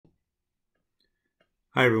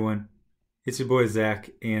Hi everyone, it's your boy Zach,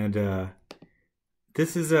 and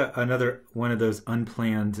this is another one of those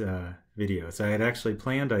unplanned videos. I had actually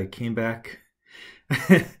planned. I came back,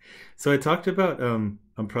 so I talked about I'm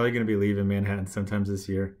probably going to be leaving Manhattan sometimes this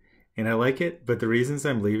year, and I like it. But the reasons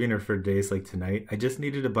I'm leaving are for days like tonight. I just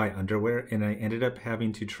needed to buy underwear, and I ended up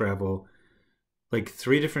having to travel like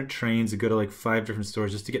 3 different trains and go to like 5 different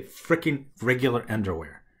stores just to get freaking regular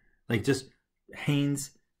underwear, like just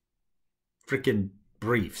Hanes freaking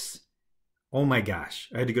briefs. Oh my gosh,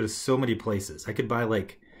 I had to go to so many places. I could buy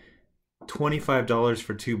like $25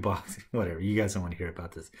 for 2 boxes. Whatever, you guys don't want to hear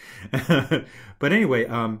about this. But anyway,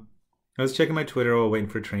 I was checking my Twitter while waiting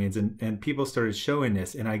for trains, and people started showing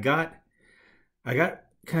this, and I got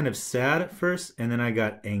kind of sad at first, and then I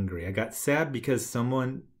got angry. I got sad because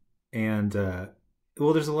someone and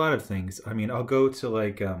well, there's a lot of things. I mean, I'll go to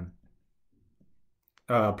like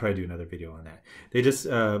I'll probably do another video on that. They just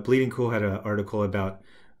Bleeding Cool had an article about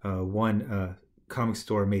one comic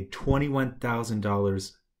store made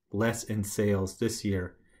 $21,000 less in sales this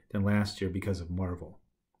year than last year because of Marvel.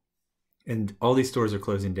 And all these stores are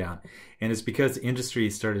closing down. And it's because the industry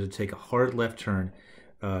started to take a hard left turn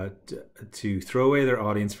to throw away their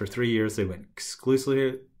audience. For 3 years, they went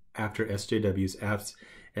exclusively after SJWs.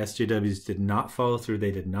 SJWs did not follow through.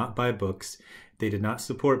 They did not buy books. They did not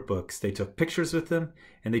support books. They took pictures with them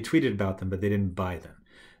and they tweeted about them, but they didn't buy them.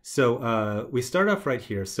 So we start off right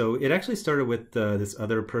here. So it actually started with this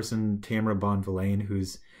other person, Tamara Bonvillain,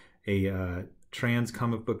 who's a trans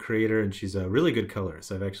comic book creator, and she's a really good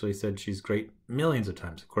colorist. I've actually said she's great millions of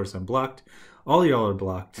times. Of course, I'm blocked. All y'all are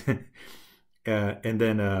blocked. And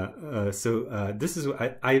then, this is,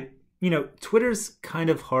 Twitter's kind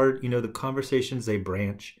of hard. The conversations, they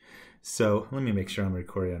branch. So let me make sure I'm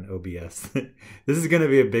recording on OBS. This is going to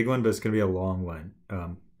be a big one, but it's going to be a long one.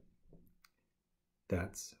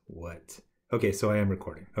 That's what. Okay, so I am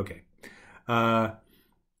recording. Okay.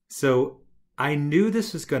 So I knew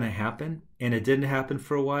this was going to happen, and it didn't happen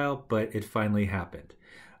for a while, but it finally happened.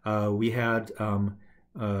 We had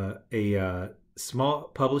a small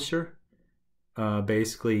publisher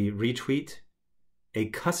basically retweet a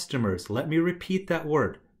customer's, let me repeat that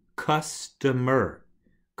word, customer.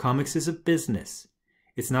 Comics is a business.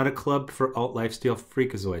 It's not a club for alt-lifestyle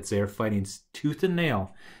freakazoids. They are fighting tooth and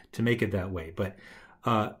nail to make it that way. But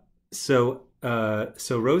so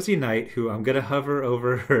Rosie Knight, who I'm gonna hover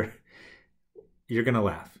over her, you're gonna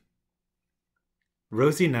laugh.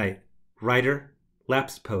 Rosie Knight, writer,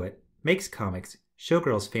 lapsed poet, makes comics,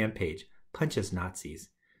 Showgirls fan page, punches Nazis.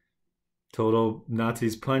 Total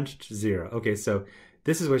Nazis punched, 0. Okay, so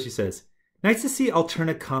this is what she says. Nice to see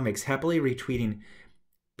alternate comics happily retweeting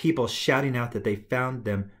people shouting out that they found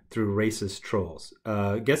them through racist trolls.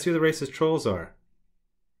 Guess who the racist trolls are?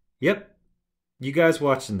 Yep, you guys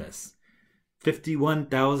watching this.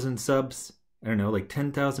 51,000 subs. I don't know, like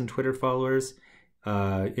 10,000 Twitter followers.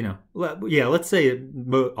 Yeah, let's say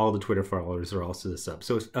all the Twitter followers are also the subs.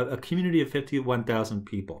 So it's a community of 51,000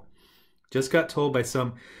 people. Just got told by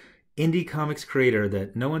some indie comics creator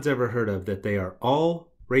that no one's ever heard of that they are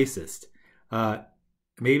all racist.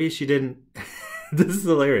 Maybe she didn't. This is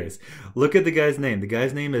hilarious. Look at the guy's name. The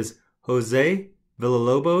guy's name is Jose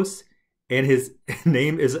Villalobos, and his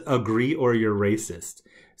name is Agree or You're Racist.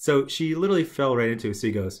 So she literally fell right into it. So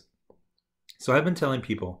he goes, so I've been telling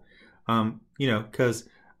people, because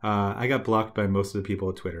I got blocked by most of the people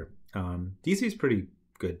at Twitter. DC is pretty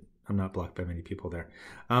good. I'm not blocked by many people there.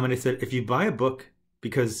 And I said, if you buy a book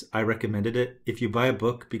because I recommended it, if you buy a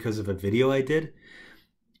book because of a video I did,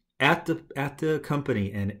 at the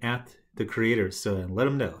company and at the creators, so and let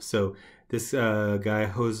them know. So this guy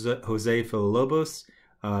Jose Villalobos,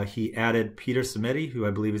 he added Peter Samedi, who I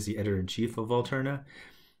believe is the editor-in-chief of Alterna,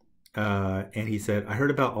 and he said, I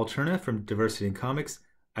heard about Alterna from Diversity in Comics.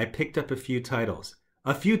 I picked up a few titles.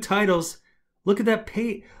 A few titles. Look at that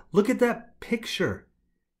Look at that picture.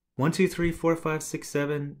 1, 2, 3, 4, 5, 6,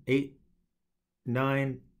 7, 8,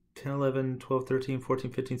 9, 10, 11, 12, 13,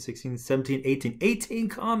 14, 15, 16, 17, 18. 18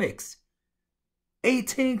 comics.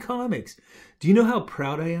 18 comics. Do you know how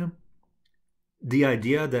proud I am? The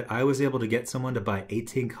idea that I was able to get someone to buy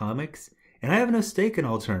 18 comics, and I have no stake in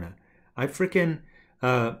Alterna. I freaking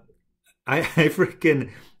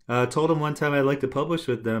told them one time I'd like to publish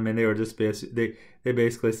with them, and they were just they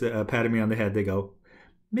basically said, patted me on the head. They go,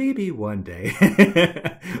 maybe one day.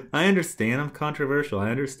 I understand I'm controversial.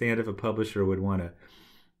 I understand if a publisher would want to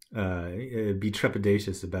be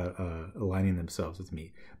trepidatious about aligning themselves with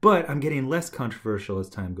me. But I'm getting less controversial as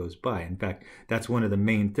time goes by. In fact, that's one of the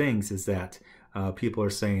main things, is that people are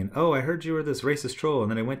saying, oh, I heard you were this racist troll, and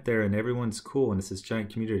then I went there and everyone's cool and it's this giant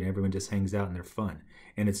community and everyone just hangs out and they're fun.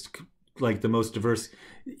 And it's like the most diverse.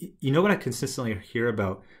 You know what I consistently hear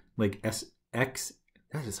about, like X,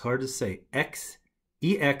 that is hard to say, EX-SJWs,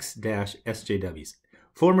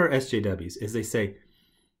 former SJWs, is they say,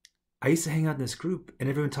 I used to hang out in this group and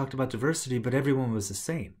everyone talked about diversity, but everyone was the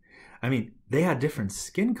same. I mean, they had different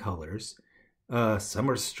skin colors. Some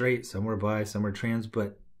were straight, some were bi, some were trans,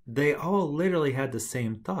 but they all literally had the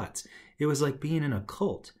same thoughts. It was like being in a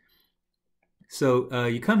cult. So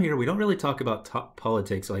you come here, we don't really talk about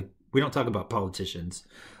politics, like we don't talk about politicians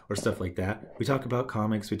or stuff like that. We talk about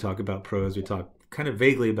comics, we talk about prose, we talk kind of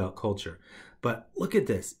vaguely about culture. But look at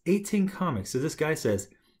this, 18 comics. So this guy says,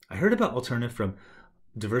 I heard about Alterna from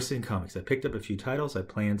Diversity in Comics. I picked up a few titles, I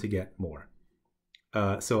plan to get more.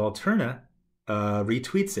 So Alterna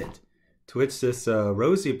retweets it, to which this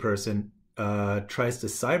Rosie person tries to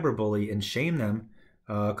cyberbully and shame them,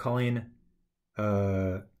 calling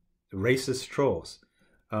racist trolls.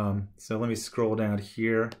 So let me scroll down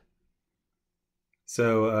here.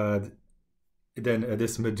 So then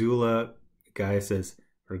this Medulla guy says,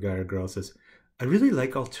 or guy or girl says, I really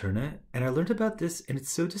like Alterna, and I learned about this, and it's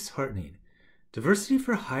so disheartening. Diversity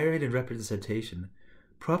for hiring and representation,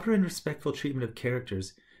 proper and respectful treatment of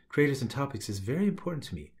characters, creators, and topics is very important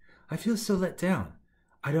to me. I feel so let down.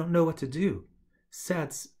 I don't know what to do.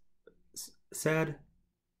 Sad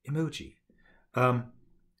emoji.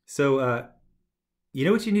 So you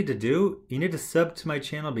know what you need to do? You need to sub to my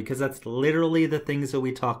channel, because that's literally the things that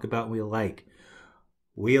we talk about and we like.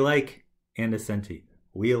 We like Anna Senti.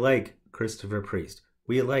 We like Christopher Priest.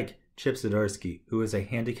 We like Chip Zdarsky, who is a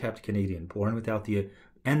handicapped Canadian born without the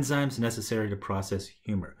enzymes necessary to process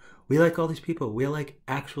humor. We like all these people. We like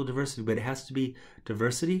actual diversity, but it has to be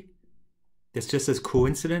diversity that's just as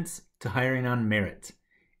coincidence to hiring on merit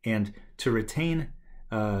and to retain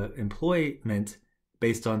employment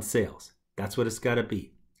based on sales. That's what it's got to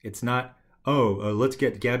be. It's not, let's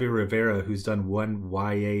get Gabby Rivera, who's done one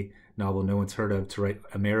YA novel no one's heard of, to write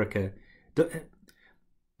America.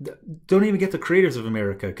 Don't even get the creators of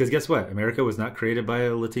America, because guess what? America was not created by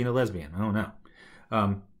a Latina lesbian. I don't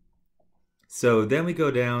know. So then we go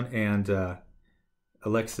down, and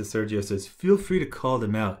Alexis Sergio says, feel free to call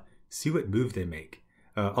them out. See what move they make.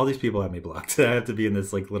 All these people have me blocked. I have to be in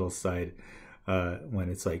this like little side when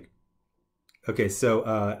it's like, okay,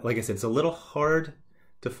 so like I said, it's a little hard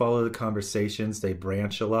to follow the conversations. They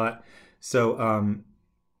branch a lot. So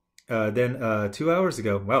then 2 hours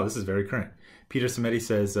ago, wow, this is very current. Peter Samedi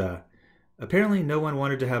says, apparently no one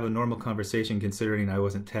wanted to have a normal conversation considering I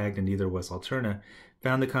wasn't tagged and neither was Alterna.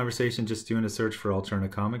 Found the conversation just doing a search for Alterna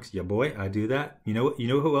comics. Yeah, boy, I do that. You know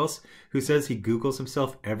who else who says he Googles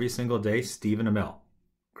himself every single day? Stephen Amell.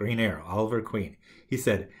 Green Arrow, Oliver Queen. He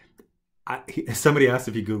said, somebody asked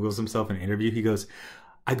if he Googles himself in an interview. He goes,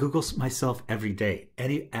 I Google myself every day.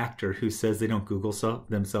 Any actor who says they don't Google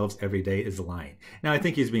themselves every day is lying. Now, I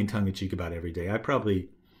think he's being tongue-in-cheek about every day. I probably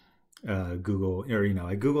Google, or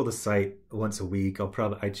I Google the site once a week. I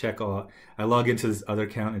log into this other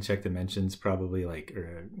account and check the mentions probably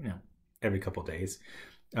every couple days.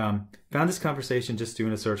 Found this conversation just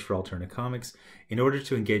doing a search for Alterna comics in order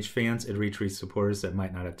to engage fans and retweet supporters that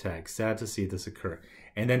might not have tagged. Sad to see this occur.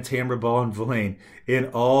 And then Tamra Ball and Villain in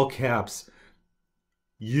all caps,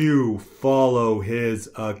 you follow his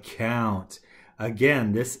account.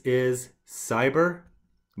 Again, this is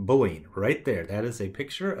cyber-bullying right there. That is a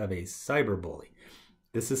picture of a cyber-bully.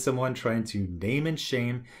 This is someone trying to name and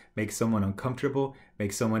shame, make someone uncomfortable,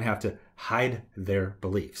 make someone have to hide their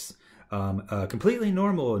beliefs. Completely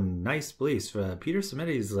normal and nice beliefs. Peter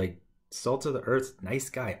Samedi is like salt of the earth, nice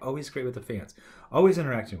guy, always great with the fans, always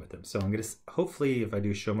interacting with them. So I'm going to, hopefully if I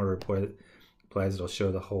do show my replies, it'll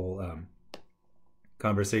show the whole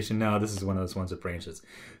conversation. Now this is one of those ones that branches.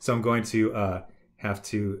 So I'm going to have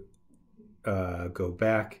to go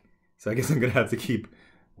back. So I guess I'm going to have to keep,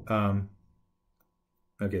 okay,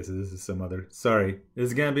 so this is some other, sorry, this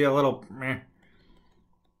is going to be a little meh.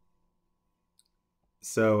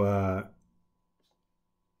 So,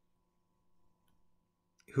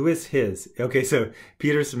 who is his? Okay, so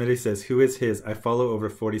Peter Samedi says, who is his? I follow over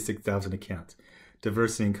 46,000 accounts.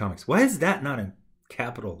 Diversity in comics. Why is that not in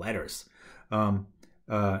capital letters? So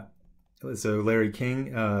Larry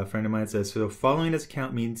King, a friend of mine, says, so following his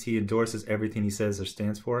account means he endorses everything he says or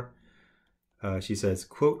stands for. She says,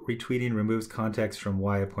 quote, retweeting removes context from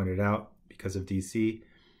why I pointed out because of DC.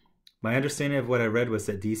 My understanding of what I read was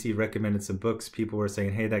that DC recommended some books. People were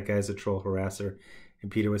saying, hey, that guy's a troll harasser. And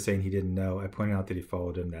Peter was saying he didn't know. I pointed out that he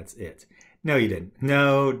followed him. That's it. No, you didn't.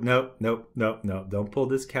 No. Don't pull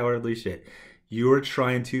this cowardly shit. You were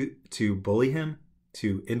trying to bully him,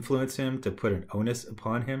 to influence him, to put an onus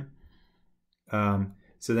upon him.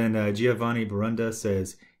 So then Giovanni Barunda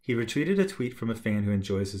says, He retweeted a tweet from a fan who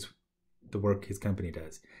enjoys the work his company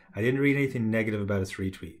does. I didn't read anything negative about his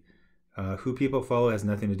retweet. Who people follow has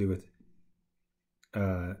nothing to do with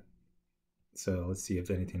it. So let's see if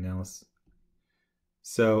there's anything else.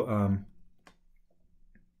 So,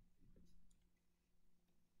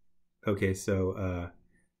 okay, so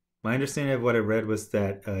my understanding of what I read was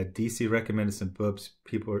that DC recommended some books.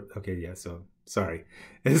 People were, okay, yeah, so sorry.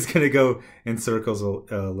 It's going to go in circles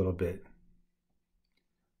a little bit.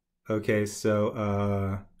 Okay,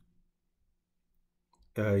 so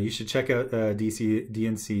you should check out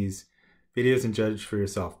DNC's videos and judge for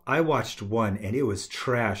yourself. I watched one and it was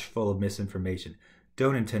trash, full of misinformation.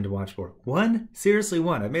 Don't intend to watch more. One? Seriously,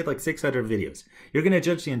 one. I made like 600 videos. You're going to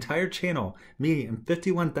judge the entire channel, me and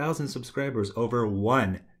 51,000 subscribers over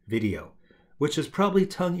one video, which is probably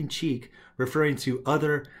tongue-in-cheek referring to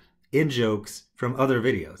other in-jokes from other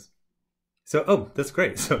videos. So, oh, that's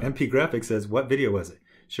great. So MP Graphics says, what video was it?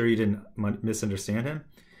 Sure you didn't misunderstand him?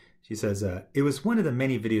 She says, it was one of the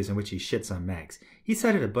many videos in which he shits on Max. He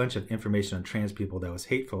cited a bunch of information on trans people that was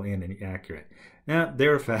hateful and inaccurate. Now,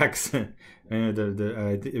 there are facts.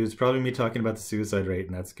 It was probably me talking about the suicide rate,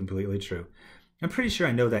 and that's completely true. I'm pretty sure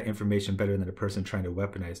I know that information better than a person trying to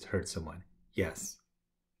weaponize to hurt someone. Yes.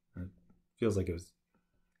 It feels like it was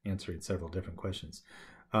answering several different questions.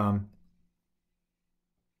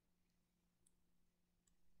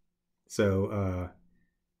 So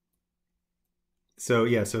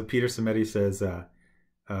Peter Samedi says, I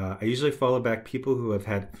usually follow back people who have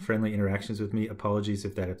had friendly interactions with me. Apologies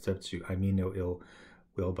if that upsets you. I mean no ill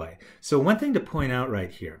will by. So one thing to point out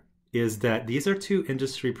right here is that these are two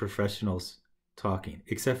industry professionals talking,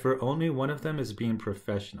 except for only one of them is being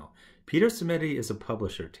professional. Peter Samedi is a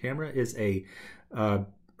publisher. Tamara is a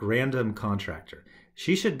random contractor.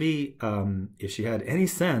 She should be, if she had any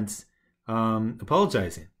sense,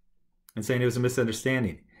 apologizing and saying it was a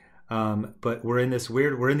misunderstanding. But we're in this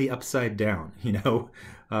weird, we're in the upside down, you know,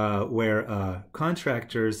 where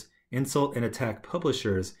contractors insult and attack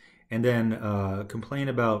publishers and then complain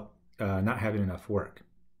about not having enough work.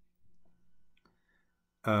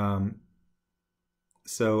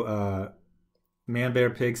 Man Bear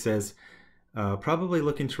Pig says, probably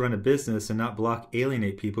looking to run a business and not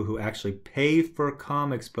alienate people who actually pay for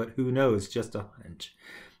comics, but who knows, just a hunch.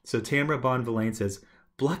 So Tamara Bonvillain says,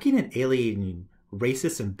 blocking and alienating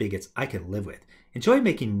racists and bigots I can live with. Enjoy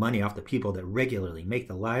making money off the people that regularly make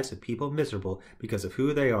the lives of people miserable because of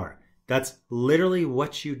who they are. That's literally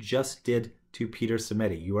what you just did to Peter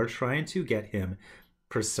Samedi. You are trying to get him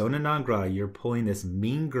persona non grata. You're pulling this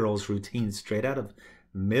Mean Girls routine straight out of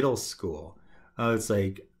middle school. It's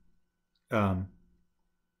like, so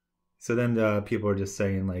then people are just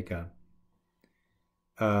saying like,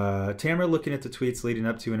 Tamara looking at the tweets leading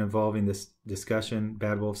up to and involving this discussion,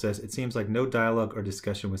 Bad Wolf says, it seems like no dialogue or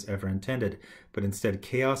discussion was ever intended, but instead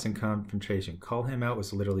chaos and confrontation. Call him out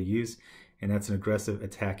was literally used, and that's an aggressive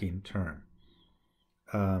attacking term.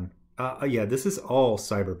 Yeah, this is all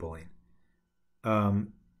cyberbullying.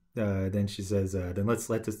 Then she says, then let's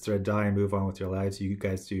let this thread die and move on with your lives. You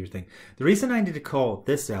guys do your thing. The reason I need to call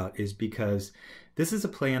this out is because this is a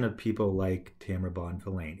plan of people like Tamara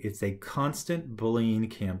Bonvillain. It's a constant bullying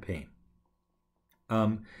campaign.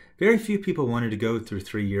 Very few people wanted to go through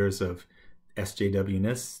 3 years of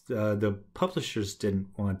SJW-ness. The publishers didn't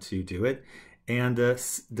want to do it. And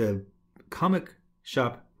the comic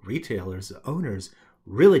shop retailers, the owners,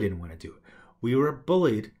 really didn't want to do it. We were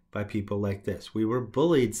bullied by people like this. We were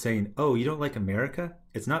bullied saying, oh, you don't like America?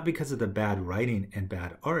 It's not because of the bad writing and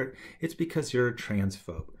bad art. It's because you're a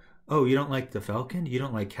transphobe. Oh, you don't like the Falcon? You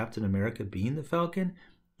don't like Captain America being the Falcon?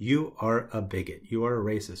 You are a bigot. You are a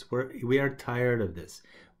racist. We are tired of this.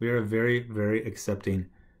 We are a very, very accepting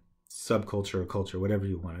subculture or culture, whatever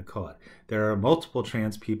you want to call it. There are multiple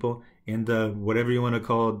trans people in the, whatever you want to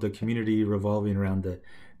call it, the community revolving around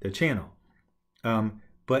the channel.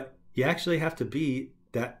 But you actually have to be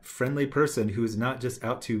that friendly person who's not just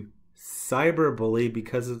out to cyberbully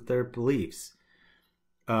because of their beliefs.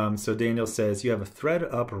 So Daniel says, you have a thread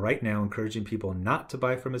up right now encouraging people not to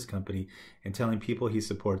buy from his company and telling people he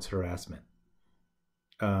supports harassment.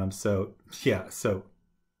 So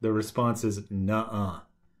the response is, nuh-uh.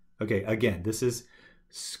 Okay, again, this is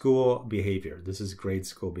school behavior. This is grade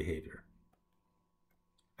school behavior.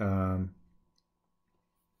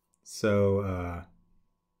 So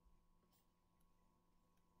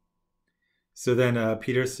then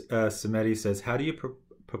Peter Samedi says, how do you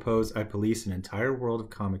propose I police an entire world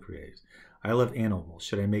of comic creators? I love animals.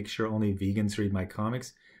 Should I make sure only vegans read my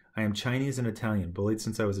comics? I am Chinese and Italian, bullied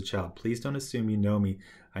since I was a child. Please don't assume you know me.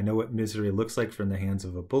 I know what misery looks like from the hands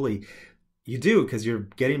of a bully. You do, because you're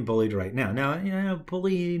getting bullied right now. Now, you know,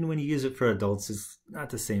 bullying when you use it for adults is not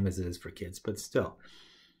the same as it is for kids, but still.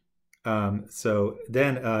 So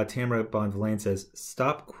then Tamara Bonvillain says,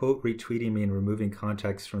 stop quote retweeting me and removing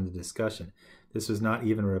context from the discussion. This was not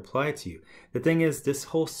even a reply to you. The thing is, this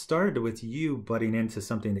whole started with you butting into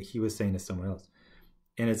something that he was saying to someone else.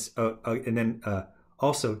 And it's and then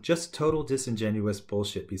also just total disingenuous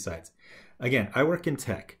bullshit besides. Again, I work in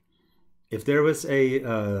tech. If there was a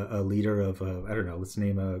leader of, I don't know, let's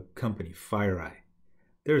name a company, FireEye,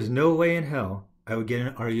 there's no way in hell I would get in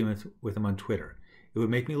an argument with him on Twitter. It would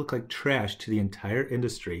make me look like trash to the entire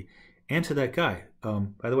industry and to that guy.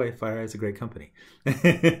 By the way, FireEye is a great company.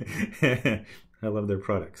 I love their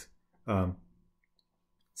products. Then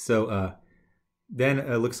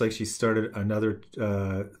it looks like she started another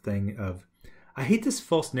thing of, I hate this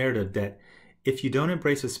false narrative that if you don't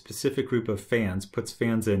embrace a specific group of fans, puts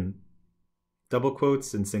fans in double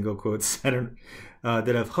quotes and single quotes, that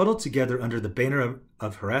have huddled together under the banner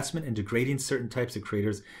of harassment and degrading certain types of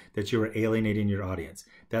creators, that you are alienating your audience.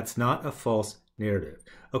 That's not a false narrative.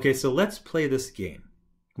 Okay, so let's play this game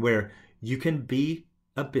where you can be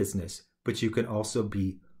a business, but you can also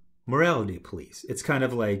be morality police. It's kind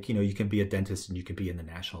of like, you know, you can be a dentist and you can be in the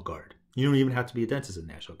National Guard. You don't even have to be a dentist in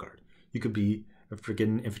the National Guard. You could be a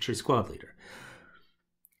freaking infantry squad leader.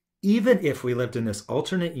 Even if we lived in this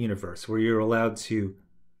alternate universe where you're allowed to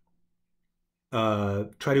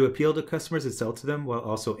try to appeal to customers and sell to them while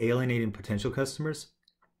also alienating potential customers,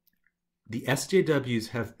 the SJWs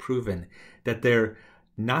have proven that their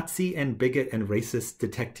Nazi and bigot and racist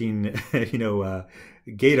detecting,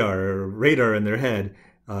 gaydar or radar in their head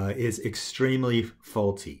is extremely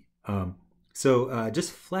faulty. So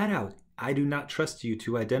just flat out, I do not trust you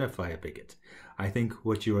to identify a bigot. I think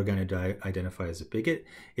what you are going to identify as a bigot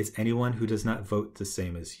is anyone who does not vote the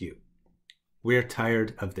same as you. We're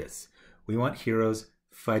tired of this. We want heroes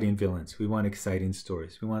fighting villains. We want exciting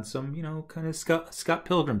stories. We want some, kind of Scott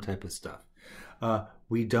Pilgrim type of stuff.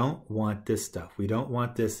 We don't want this stuff. We don't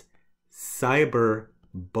want this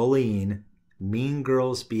cyber-bullying, mean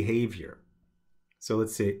girls behavior. So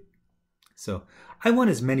let's see. So I want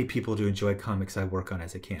as many people to enjoy comics I work on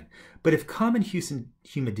as I can. But if common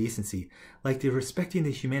human decency, like the respecting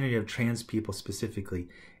the humanity of trans people specifically,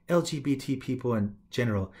 LGBT people in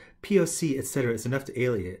general, POC, etc., is enough to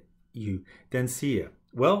alienate you, then see you.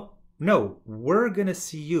 Well, no, we're going to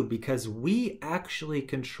see you because we actually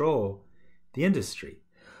control the industry.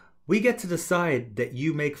 We get to decide that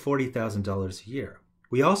you make $40,000 a year.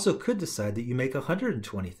 We also could decide that you make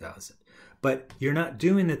 $120,000. But you're not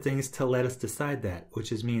doing the things to let us decide that,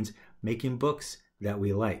 which means making books that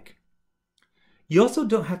we like. You also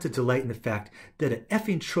don't have to delight in the fact that an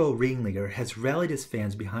effing troll ringleader has rallied his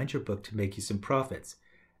fans behind your book to make you some profits.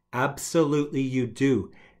 Absolutely you do.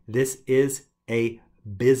 This is a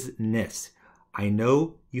business. I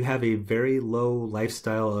know you have a very low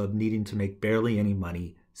lifestyle of needing to make barely any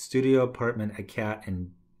money, studio apartment, a cat,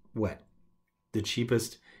 and what? The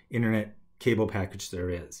cheapest internet cable package there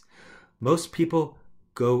is. Most people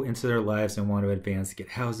go into their lives and want to advance, get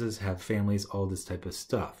houses, have families, all this type of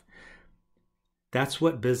stuff. That's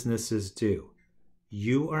what businesses do.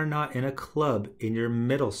 You are not in a club in your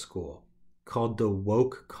middle school called the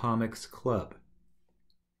Woke Comics Club.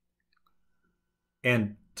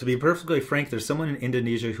 And to be perfectly frank, there's someone in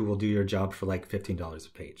Indonesia who will do your job for like $15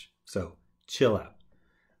 a page. So chill out.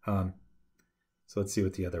 So let's see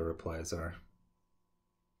what the other replies are.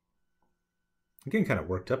 I'm getting kind of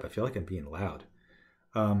worked up. I feel like I'm being loud.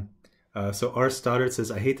 So R. Stoddard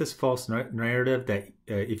says, I hate this false narrative that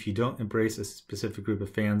if you don't embrace a specific group of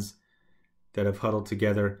fans that have huddled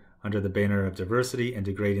together under the banner of diversity and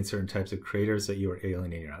degrading certain types of creators, that you are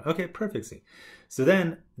alienating. Okay, perfect. See. So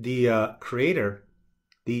then the creator,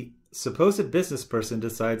 the supposed business person,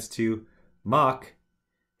 decides to mock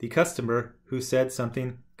the customer who said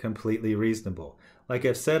something completely reasonable. Like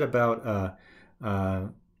I've said about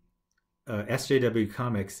SJW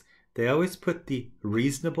Comics, they always put the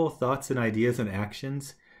reasonable thoughts and ideas and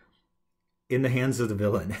actions in the hands of the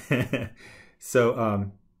villain.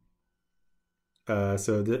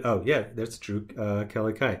 Oh yeah, that's true.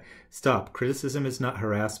 Kelly Kai, stop. Criticism is not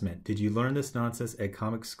harassment. Did you learn this nonsense at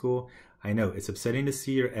comic school? I know it's upsetting to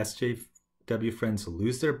see your SJW friends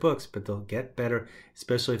lose their books, but they'll get better,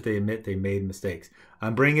 especially if they admit they made mistakes.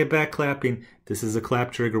 I'm bringing it back clapping. This is a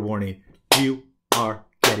clap trigger warning. You are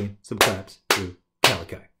getting some claps through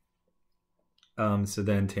Calico. So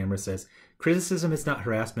then Tamara says, criticism is not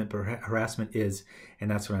harassment, but harassment is, and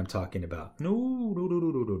that's what I'm talking about. No,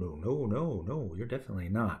 you're definitely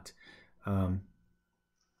not. Going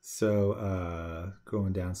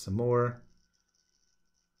down some more.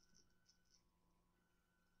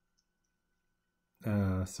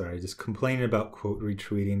 sorry, just complaining about quote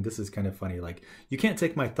retweeting. This is kind of funny. Like, you can't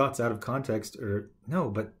take my thoughts out of context, or no,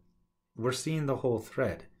 but we're seeing the whole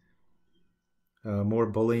thread. More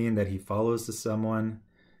bullying that he follows to someone.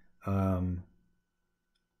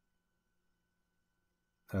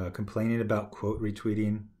 Complaining about quote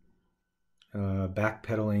retweeting.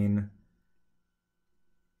 Backpedaling.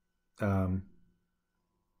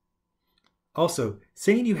 Also,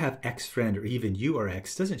 saying you have X friend or even you are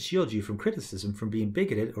X doesn't shield you from criticism from being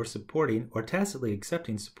bigoted or supporting or tacitly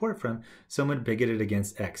accepting support from someone bigoted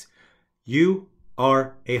against X. You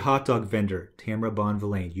are a hot dog vendor, Tamara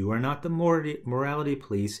Bonvillain. You are not the morality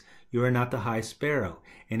police. You are not the high sparrow.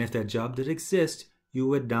 And if that job did exist, you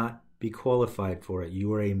would not be qualified for it.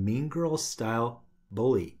 You are a mean girl style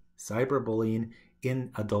bully, cyberbullying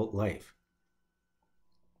in adult life.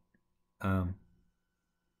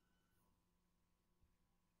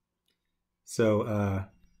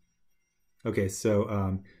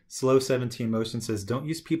 Slow 17 Motion says, don't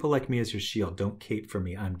use people like me as your shield. Don't cape for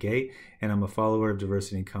me. I'm gay and I'm a follower of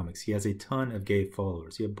diversity in comics. He has a ton of gay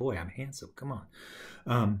followers. Yeah, boy, I'm handsome. Come on.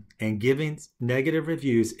 And giving negative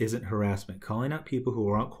reviews isn't harassment. Calling out people who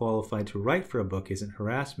aren't qualified to write for a book isn't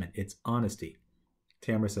harassment. It's honesty.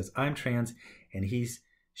 Tamara says, I'm trans, and he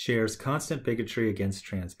shares constant bigotry against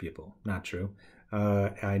trans people. Not true.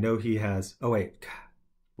 I know he has... Oh, wait.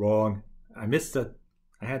 Wrong. I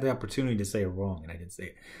had the opportunity to say it wrong, and I didn't say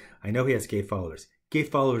it. I know he has gay followers. Gay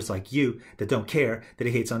followers like you that don't care that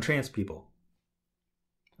he hates on trans people.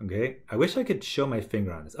 Okay? I wish I could show my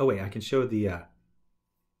finger on this. Oh, wait. I can show the...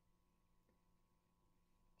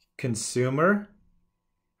 consumer,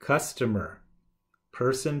 customer,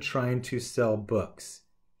 person trying to sell books.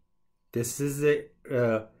 This is a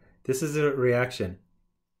reaction.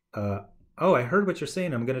 Oh, I heard what you're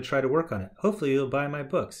saying. I'm going to try to work on it. Hopefully you'll buy my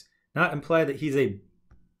books. Not imply that he's a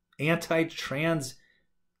anti-trans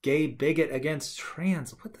gay bigot against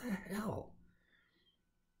trans. What the hell?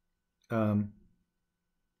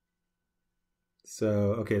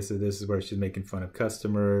 So this is where she's making fun of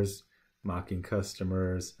customers, mocking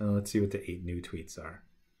customers. Let's see what the 8 new tweets are.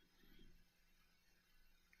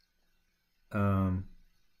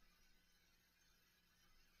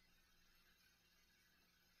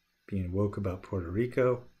 Being woke about Puerto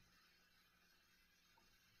Rico.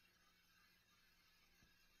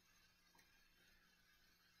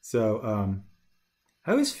 So,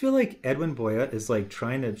 I always feel like Edwin Boyett is like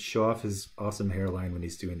trying to show off his awesome hairline when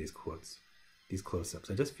he's doing these quotes, these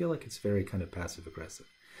close-ups. I just feel like it's very kind of passive-aggressive.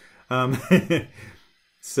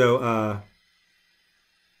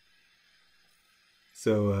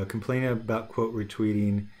 Complaining about quote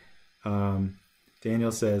retweeting.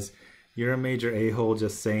 Daniel says, you're a major a-hole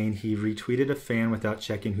just saying. He retweeted a fan without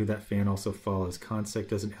checking who that fan also follows. Context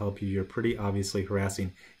doesn't help you. You're pretty obviously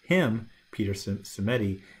harassing him, Peter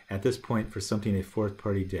Samedi, at this point for something a fourth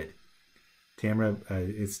party did. Tamara,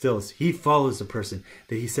 he follows the person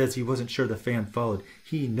that he says he wasn't sure the fan followed.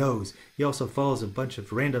 He knows. He also follows a bunch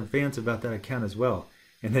of random fans about that account as well.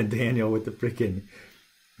 And then Daniel with the freaking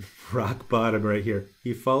rock bottom right here.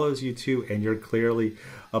 He follows you too, and you're clearly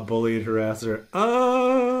a bully and harasser.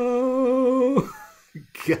 Oh,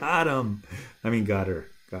 got him. I mean, got her.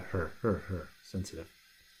 Got her. Sensitive.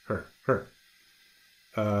 Her.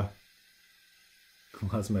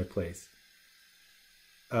 Lost my place.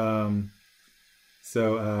 Peter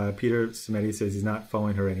Samedi says he's not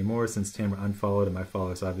following her anymore since Tamara unfollowed and my follow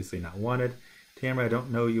is obviously not wanted. Tamara, I don't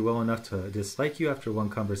know you well enough to dislike you after one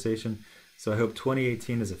conversation, so I hope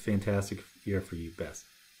 2018 is a fantastic year for you, Bess.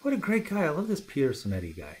 What a great guy. I love this Peter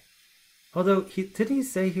Samedi guy. Although, didn't he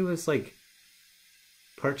say he was like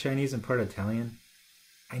part Chinese and part Italian?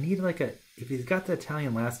 I need like if he's got the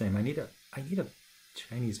Italian last name, I need a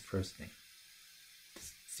Chinese first name.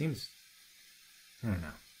 This seems, I don't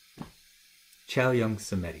know. Chow Young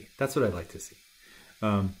Samedi. That's what I'd like to see.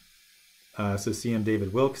 So CM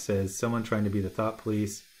David Wilkes says, someone trying to be the thought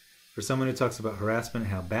police. For someone who talks about harassment,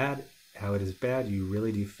 how it is bad, you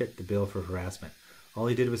really do fit the bill for harassment. All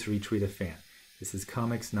he did was retweet a fan. This is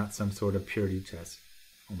comics, not some sort of purity test.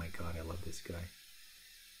 Oh my God, I love this guy.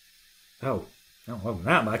 Oh, I don't love him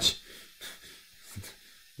that much.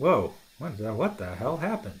 Whoa, what the hell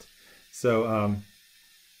happened? So,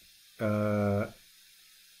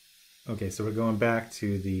 okay, so we're going back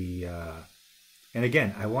to the, and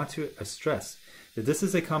again, I want to stress that this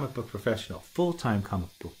is a comic book professional, full-time comic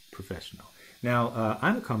book professional. Now,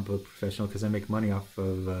 I'm a comic book professional because I make money off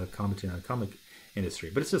of commenting on the comic industry,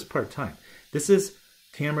 but it's just part-time. This is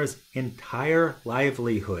Tamara's entire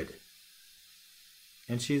livelihood,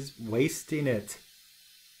 and she's wasting it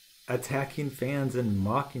attacking fans and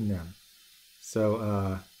mocking them.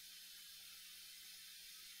 So,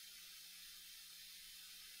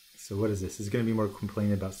 So what is this? Is it going to be more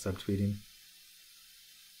complaining about subtweeting?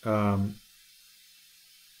 I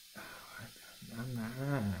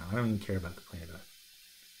don't even care about complaining about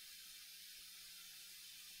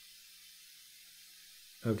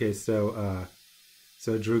it. Okay, so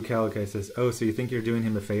Drew Calico says, "Oh, so you think you're doing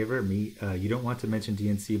him a favor? Me, you don't want to mention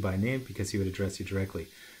DNC by name because he would address you directly.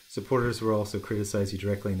 Supporters will also criticize you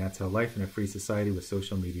directly, and that's how life in a free society with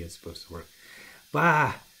social media is supposed to work."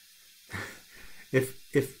 Bah! If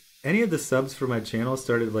any of the subs for my channel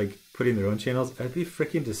started like putting their own channels, I'd be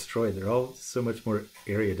freaking destroyed. They're all so much more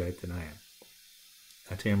erudite than I am.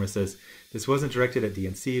 Tamara says, "This wasn't directed at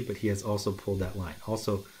DNC, but he has also pulled that line.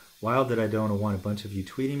 Also, wild that I don't want a bunch of you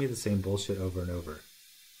tweeting me the same bullshit over and over.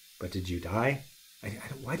 But did you die?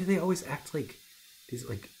 Why do they always act like these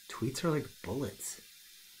like tweets are like bullets?"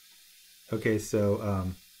 Okay,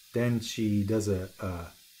 so then she does a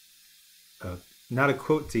not a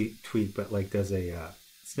quote tweet, but like does a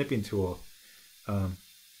snipping tool.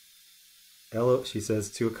 She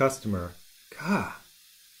says to a customer, "Gah.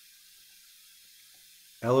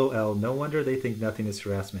 LOL, no wonder they think nothing is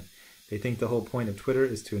harassment. They think the whole point of Twitter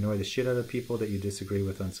is to annoy the shit out of people that you disagree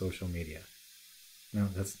with on social media." No,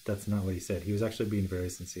 that's not what he said. He was actually being very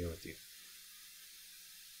sincere with you.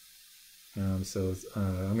 I'm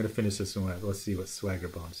going to finish this one. Let's see what Swagger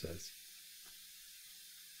Bomb says.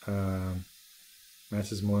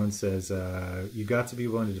 Matches Malone says, "You got to be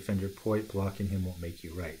willing to defend your point. Blocking him won't make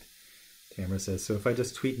you right." Tamara says, "So if I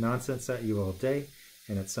just tweet nonsense at you all day,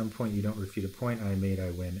 and at some point you don't refute a point I made,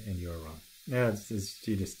 I win, and you're wrong." Yeah,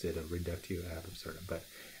 you just did a reductio ad absurdum. But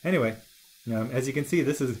anyway, as you can see,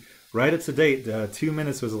 this is right up to date. 2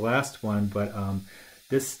 minutes was the last one, but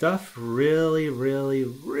this stuff really, really,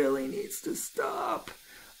 really needs to stop.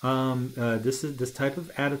 This type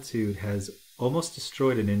of attitude has almost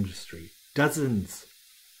destroyed an industry. Dozens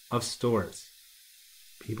of stores.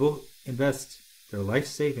 People invest their life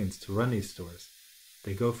savings to run these stores.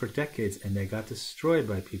 They go for decades, and they got destroyed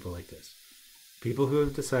by people like this. People who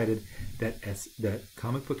have decided that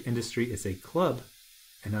comic book industry is a club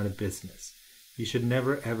and not a business. You should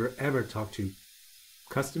never, ever, ever talk to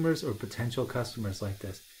customers or potential customers like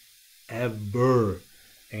this. Ever.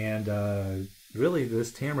 And really,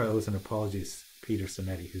 this Tamara owes an apology to Peter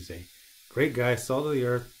Simetti, who's a great guy, salt of the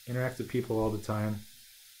earth, interacts with people all the time.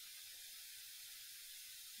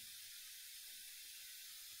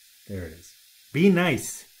 There it is. Be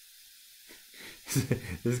nice.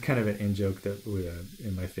 This is kind of an in-joke that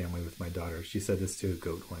in my family with my daughter. She said this to a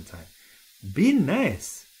goat one time. Be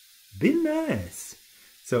nice. Be nice.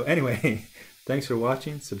 So anyway, thanks for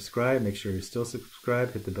watching. Subscribe. Make sure you're still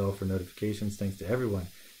subscribed. Hit the bell for notifications. Thanks to everyone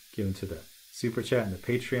given to the Super Chat and the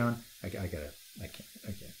Patreon. I gotta get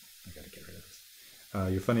rid of this.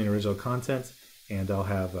 Your funny and original content. And I'll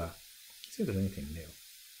have, let's see if there's anything new.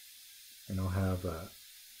 And I'll have,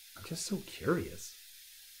 I'm just so curious.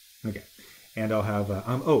 Okay. And I'll have, and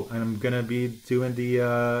I'm going to be doing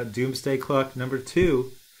the Doomsday Clock number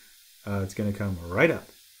 2. It's going to come right up,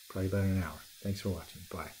 probably about an hour. Thanks for watching.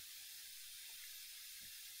 Bye.